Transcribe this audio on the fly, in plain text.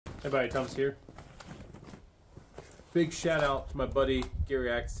Hey buddy, Thomas here. Big shout out to my buddy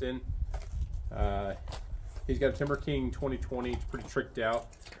Gary Axton. He's got a Timber King 2020. It's pretty tricked out,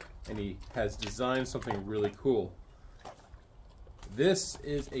 and he has designed something really cool. This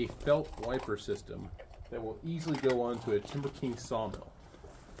is a felt wiper system that will easily go onto a Timber King sawmill.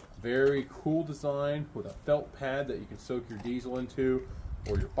 Very cool design with a felt pad that you can soak your diesel into,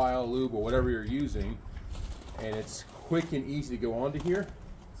 or your bio lube, or whatever you're using, and it's quick and easy to go onto here.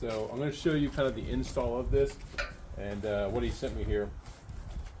 So I'm going to show you kind of the install of this and what he sent me here.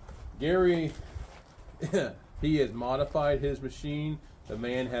 Gary, he has modified his machine. The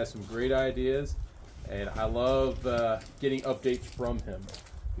man has some great ideas, and I love getting updates from him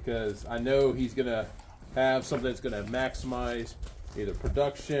because I know he's going to have something that's going to maximize either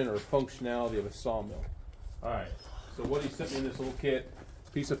production or functionality of a sawmill. All right, so what he sent me in this little kit: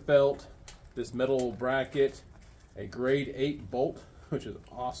 piece of felt, this metal bracket, a grade 8 bolt, which is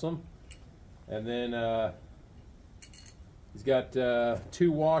awesome, and then he's got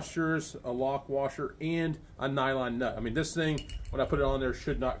 2 washers, a lock washer, and a nylon nut. I mean, this thing, when I put it on there,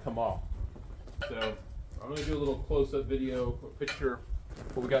 should not come off. So I'm going to do a little close-up video, a picture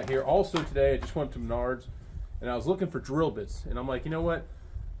of what we got here. Also today, I just went to Menards, and I was looking for drill bits, and I'm like, you know what?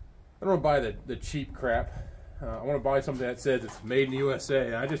 I don't want to buy the cheap crap. I want to buy something that says it's made in the USA.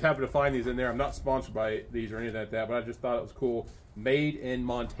 And I just happened to find these in there. I'm not sponsored by these or anything like that, but I just thought it was cool. Made in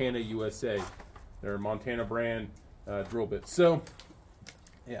Montana, USA. They're a Montana brand drill bits. So,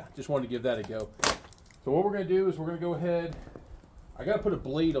 yeah, just wanted to give that a go. So what we're going to do is we're going to go ahead. I got to put a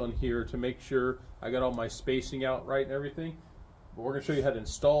blade on here to make sure I got all my spacing out right and everything. But we're going to show you how to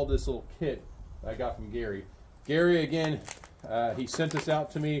install this little kit I got from Gary. Gary, again, he sent this out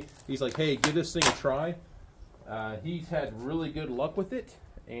to me. He's like, hey, give this thing a try. He's had really good luck with it,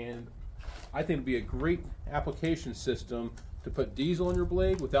 and I think it'd be a great application system to put diesel on your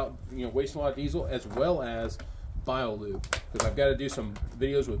blade without wasting a lot of diesel, as well as bio lube, because I've got to do some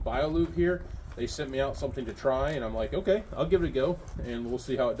videos with bio lube here. They sent me out something to try, and I'm like, okay, I'll give it a go, and we'll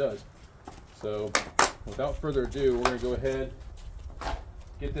see how it does. So without further ado, we're going to go ahead,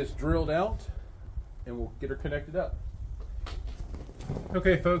 get this drilled out, and we'll get her connected up.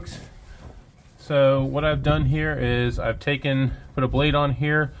 Okay, folks. So what I've done here is I've put a blade on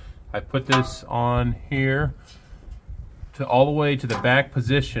here. I put this on here to all the way to the back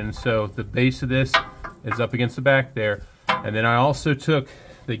position. So the base of this is up against the back there. And then I also took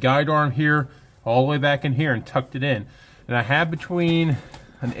the guide arm here all the way back in here and tucked it in. And I have between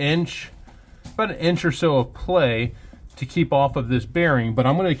about an inch or so of play to keep off of this bearing, but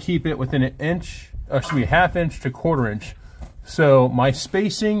I'm going to keep it within an inch, half inch to 1/4 inch. So my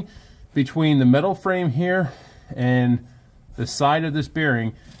spacing between the metal frame here and the side of this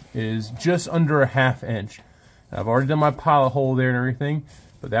bearing is just under a 1/2 inch. I've already done my pilot hole there and everything,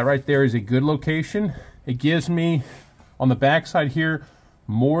 but that right there is a good location. It gives me, on the back side here,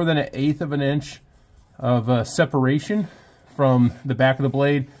 more than 1/8 of an inch of separation from the back of the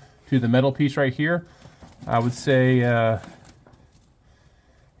blade to the metal piece right here. I would say, yeah,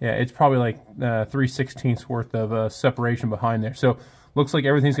 it's probably like 3/16 worth of separation behind there. So looks like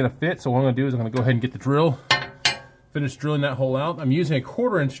everything's going to fit. So what I'm going to do is I'm going to go ahead and get the drill, finish drilling that hole out. I'm using a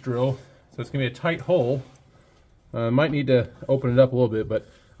 1/4 inch drill, so it's going to be a tight hole. Might need to open it up a little bit, but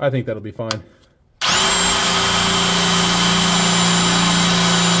I think that'll be fine.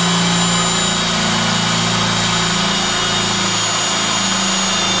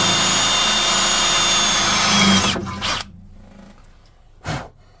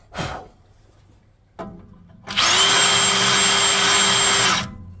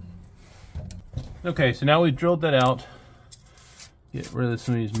 Okay, so now we've drilled that out. Get rid of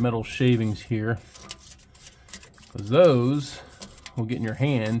some of these metal shavings here, because those will get in your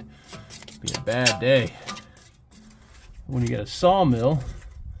hand. Be a bad day. When you get a sawmill,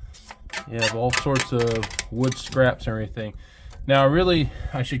 you have all sorts of wood scraps and everything. Now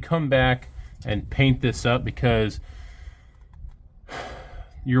I should come back and paint this up, because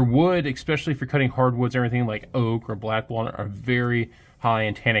your wood, especially if you're cutting hardwoods, everything like oak or black walnut, are very high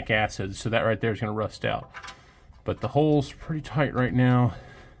in tannic acid, so that right there is going to rust out. But the hole's pretty tight right now.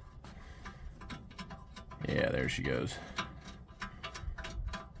 Yeah, there she goes.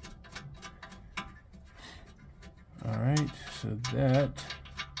 All right, so that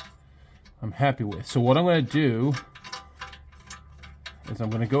I'm happy with. So what I'm going to do is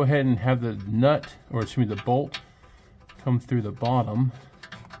I'm going to go ahead and have the nut, or excuse me, the bolt, come through the bottom.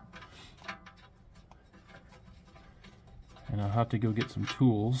 And I'll have to go get some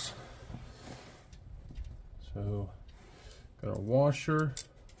tools. So, got our washer,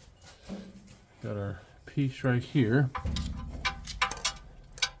 got our piece right here.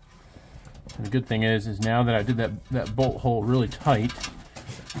 And the good thing is now that I did that bolt hole really tight,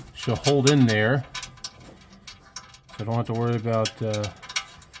 she'll hold in there. So I don't have to worry about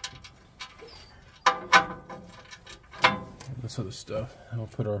this other stuff. I'll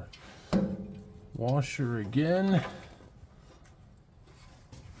put our washer again.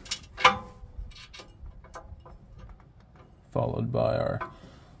 Followed by our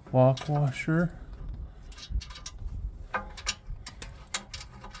lock washer.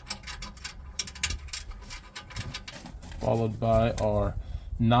 Followed by our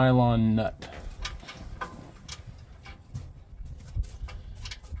nylon nut.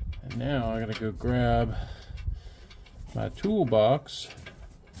 And now I gotta go grab my toolbox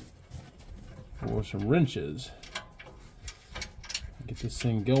for some wrenches. Get this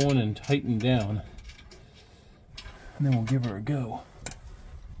thing going and tightened down. And then we'll give her a go.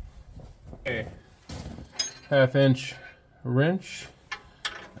 Okay. 1/2-inch wrench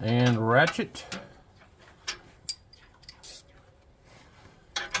and ratchet.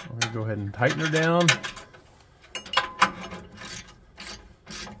 We're gonna go ahead and tighten her down. Try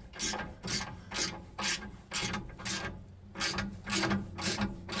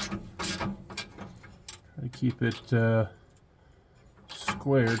to keep it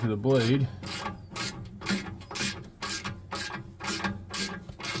square to the blade.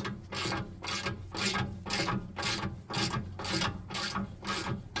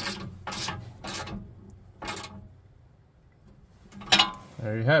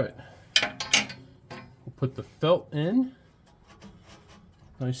 There you have it. We'll put the felt in.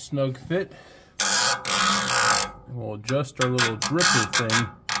 Nice snug fit. And we'll adjust our little dripper thing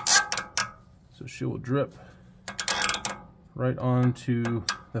so she will drip right onto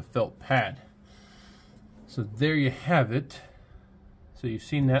the felt pad. So there you have it. So you've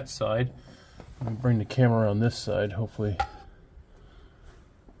seen that side. Let me bring the camera on this side, hopefully.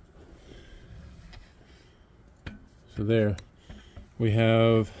 So there. We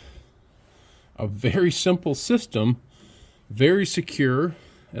have a very simple system, very secure.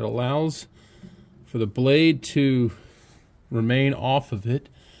 It allows for the blade to remain off of it,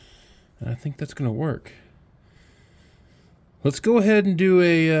 and I think that's going to work. Let's go ahead and do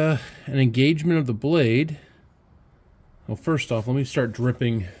an engagement of the blade. Well, first off, let me start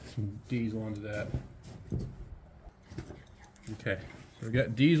dripping some diesel onto that. Okay, so we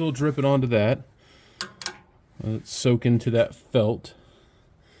got diesel dripping onto that. Let's soak into that felt.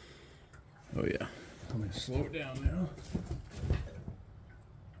 Oh yeah, let me slow it down now.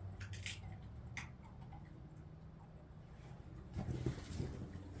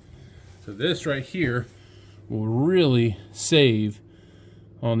 So this right here will really save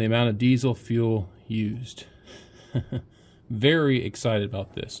on the amount of diesel fuel used. Very excited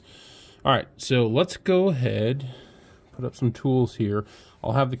about this. All right, so let's go ahead, put up some tools here.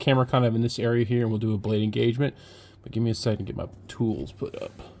 I'll have the camera kind of in this area here and we'll do a blade engagement, but give me a second to get my tools put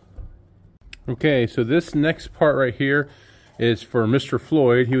up. Okay, so this next part right here is for Mr.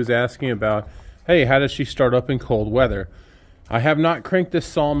 Floyd. He was asking about, hey, how does she start up in cold weather? I have not cranked this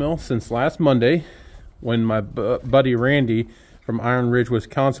sawmill since last Monday when my buddy Randy from Iron Ridge,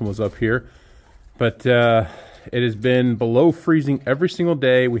 Wisconsin was up here, but it has been below freezing every single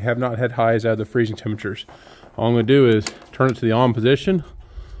day. We have not had highs out of the freezing temperatures. All I'm going to do is turn it to the on position,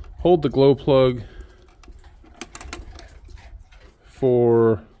 hold the glow plug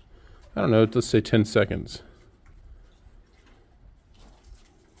for, I don't know, let's say 10 seconds.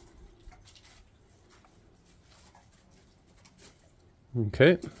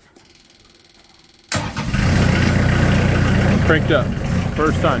 Okay. Cranked up.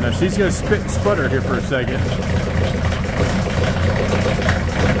 First time. Now she's going to sputter here for a second.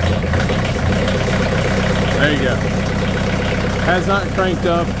 There you go. Has not cranked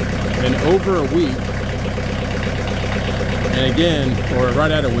up in over a week. And again, or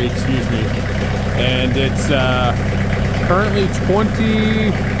right at a week, excuse me. And it's currently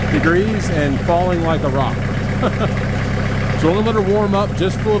 20 degrees and falling like a rock. So we're going to let her warm up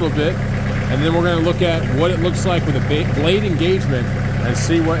just for a little bit. And then we're going to look at what it looks like with a blade engagement and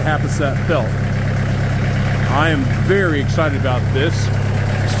see what happens to that felt. I am very excited about this.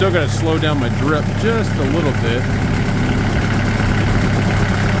 Still got to slow down my drip just a little bit.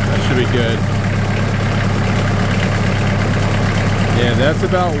 That should be good. Yeah, that's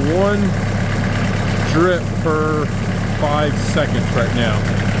about 1 drip per 5 seconds right now.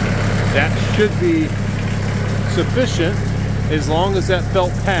 That should be sufficient as long as that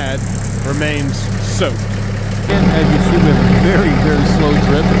felt pad remains soaked. And as you see, we have a very, very slow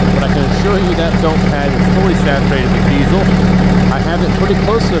drip, but I can assure you that felt pad is fully saturated with diesel. I have it pretty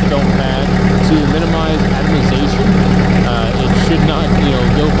close to the felt pad to minimize atomization. It should not,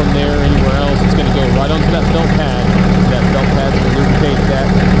 go from there anywhere else.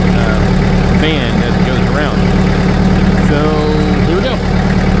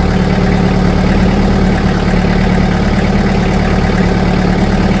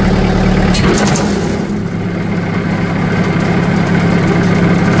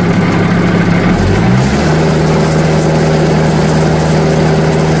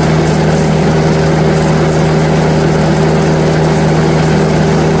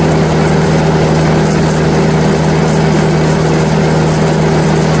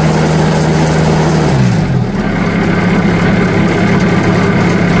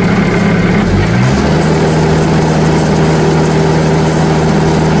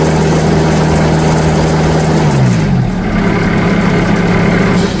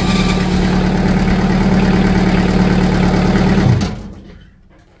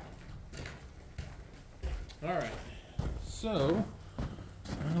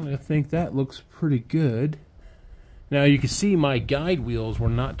 I think that looks pretty good. Now you can see my guide wheels were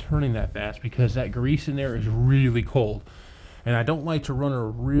not turning that fast because that grease in there is really cold. And I don't like to run a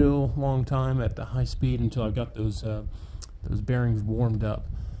real long time at the high speed until I've got those bearings warmed up.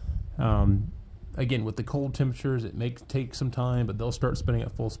 Again, with the cold temperatures, it may take some time, but they'll start spinning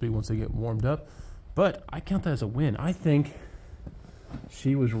at full speed once they get warmed up. But I count that as a win. I think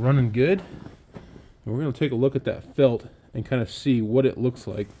she was running good. And we're going to take a look at that felt and kind of see what it looks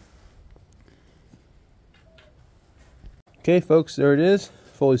like. Okay, folks, there it is,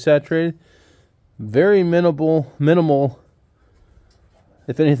 fully saturated. Very minimal,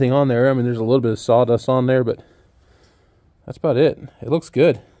 if anything, on there. I mean, there's a little bit of sawdust on there, but that's about it. It looks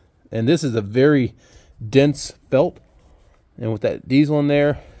good. And this is a very dense felt. And with that diesel in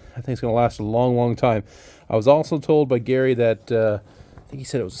there, I think it's going to last a long, long time. I was also told by Gary that, I think he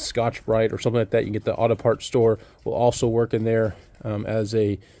said it was a Scotch-Brite or something like that. You can get the auto parts store. Will also work in there as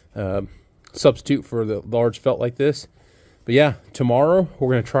a substitute for the large felt like this. But yeah, tomorrow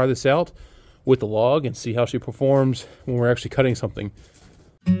we're going to try this out with the log and see how she performs when we're actually cutting something.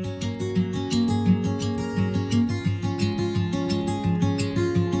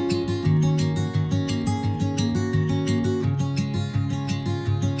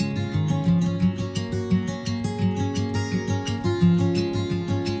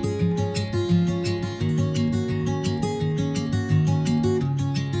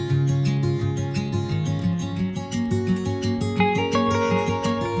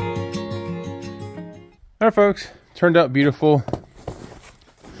 All right, folks, turned out beautiful.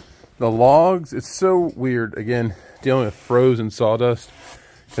 The logs, it's so weird, again, dealing with frozen sawdust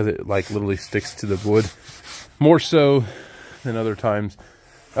because it like literally sticks to the wood more so than other times.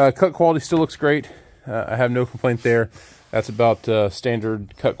 Cut quality still looks great. I have no complaint there. That's about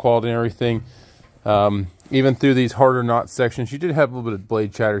standard cut quality and everything. Even through these harder knot sections, you did have a little bit of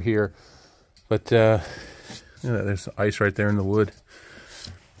blade chatter here, but there's ice right there in the wood.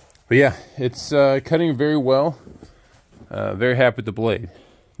 But yeah, it's cutting very well. Very happy with the blade.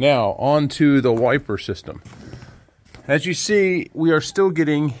 Now, on to the wiper system. As you see, we are still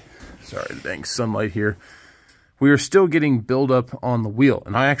getting, sorry, the dang sunlight here. We are still getting buildup on the wheel.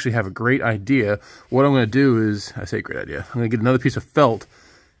 And I actually have a great idea. What I'm going to do is, I say great idea, I'm going to get another piece of felt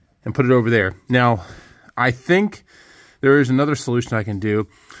and put it over there. Now, I think there is another solution I can do.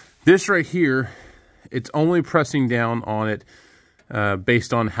 This right here, it's only pressing down on it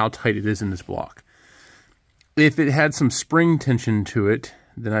based on how tight it is in this block. If it had some spring tension to it,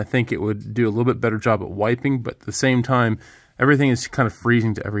 then I think it would do a little bit better job at wiping, but at the same time, everything is kind of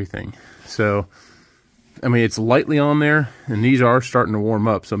freezing to everything. So, I mean, it's lightly on there, and these are starting to warm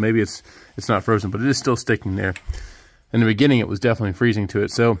up, so maybe it's not frozen, but it is still sticking there. In the beginning, it was definitely freezing to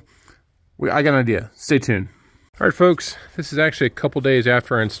it, so I got an idea. Stay tuned. All right, folks, this is actually a couple days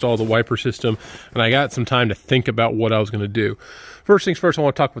after I installed the wiper system, and I got some time to think about what I was going to do. First things first, I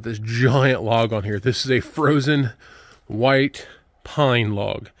want to talk about this giant log on here. This is a frozen white pine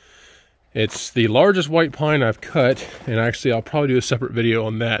log. It's the largest white pine I've cut, and actually I'll probably do a separate video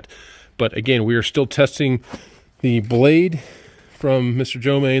on that. But again, we are still testing the blade from Mr.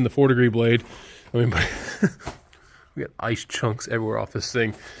 Joe Main, the 4-degree blade. I mean, we got ice chunks everywhere off this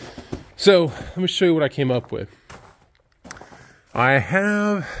thing. So let me show you what I came up with. I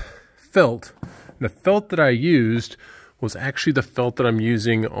have felt. The felt that I used was actually the felt that I'm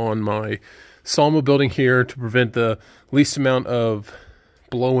using on my sawmill building here to prevent the least amount of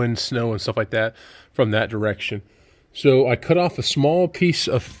blowing snow and stuff like that from that direction. So I cut off a small piece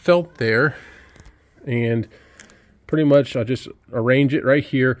of felt there, and pretty much I just arrange it right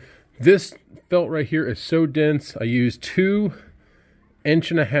here. This felt right here is so dense, I used 2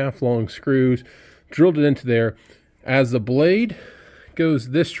 1.5-inch long screws, drilled it into there. As the blade goes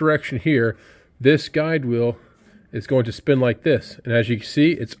this direction here, this guide wheel is going to spin like this. And as you can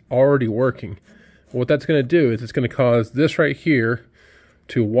see, it's already working. What that's going to do is it's going to cause this right here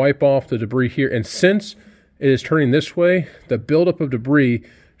to wipe off the debris here. And since it is turning this way, the buildup of debris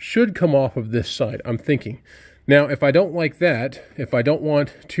should come off of this side, I'm thinking. Now, if I don't like that, if I don't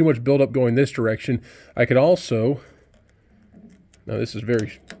want too much buildup going this direction, I could also, now this is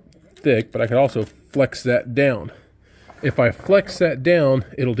very thick, but I could also flex that down. If I flex that down,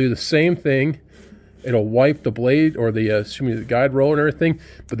 it'll do the same thing. It'll wipe the blade or the guide roller and everything,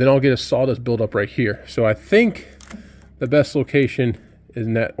 but then I'll get a sawdust buildup right here. So I think the best location is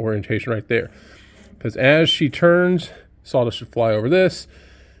in that orientation right there. Because as she turns, sawdust should fly over this,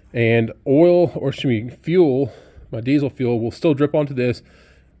 and oil, or fuel, my diesel fuel, will still drip onto this.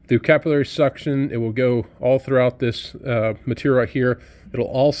 Through capillary suction, it will go all throughout this material right here. It'll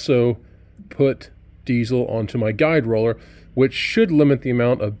also put diesel onto my guide roller, which should limit the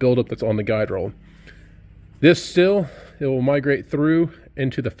amount of buildup that's on the guide roll. This still, it will migrate through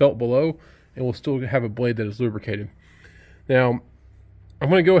into the felt below, and we'll still have a blade that is lubricated. Now, I'm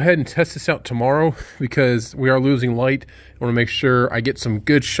going to go ahead and test this out tomorrow because we are losing light. I want to make sure I get some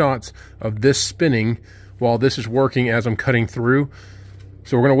good shots of this spinning while this is working as I'm cutting through.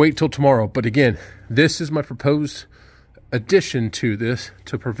 So we're going to wait till tomorrow. But again, this is my proposed addition to this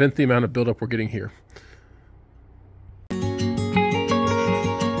to prevent the amount of buildup we're getting here.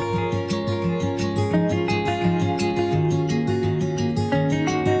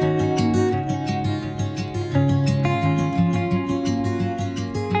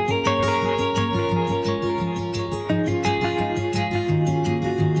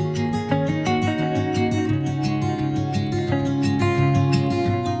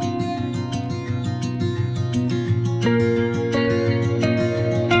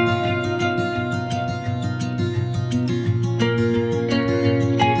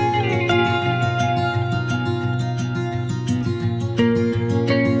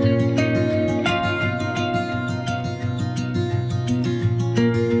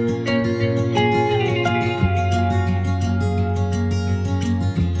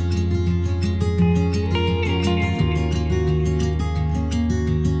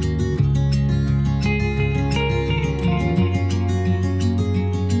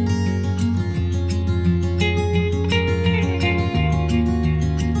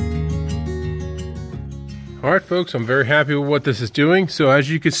 All right, folks, I'm very happy with what this is doing. So as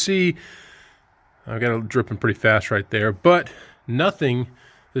you can see, I've got it dripping pretty fast right there, but nothing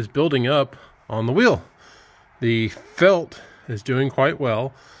is building up on the wheel. The felt is doing quite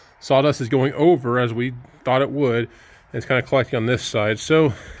well. Sawdust is going over as we thought it would. And it's kind of collecting on this side.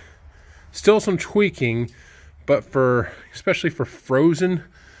 So still some tweaking, but especially for frozen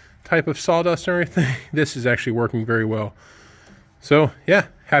type of sawdust and everything, this is actually working very well. So yeah,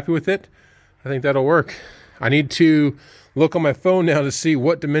 happy with it. I think that'll work. I need to look on my phone now to see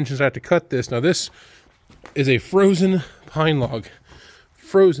what dimensions I have to cut this. Now this is a frozen pine log.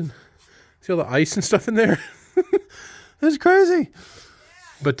 Frozen. See all the ice and stuff in there? That's crazy.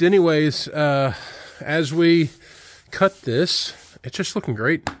 But anyways, as we cut this, it's just looking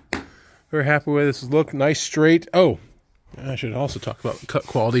great. Very happy with this look. Nice straight. Oh, I should also talk about the cut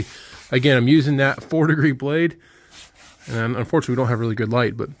quality. Again, I'm using that 4-degree blade. And unfortunately, we don't have really good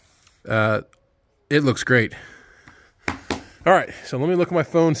light, but it looks great. All right, so let me look at my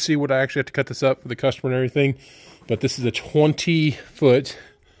phone, see what I actually have to cut this up for the customer and everything. But this is a 20-foot,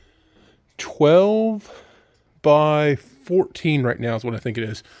 12 by 14 right now is what I think it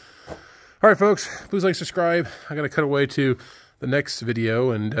is. All right, folks, please like, subscribe. I got to cut away to the next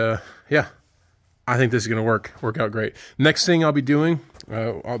video, and yeah, I think this is going to work out great. Next thing I'll be doing,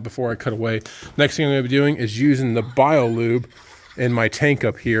 before I cut away, next thing I'm going to be doing is using the BioLube in my tank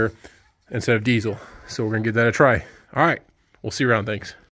up here instead of diesel. So we're going to give that a try. All right, we'll see you around. Thanks.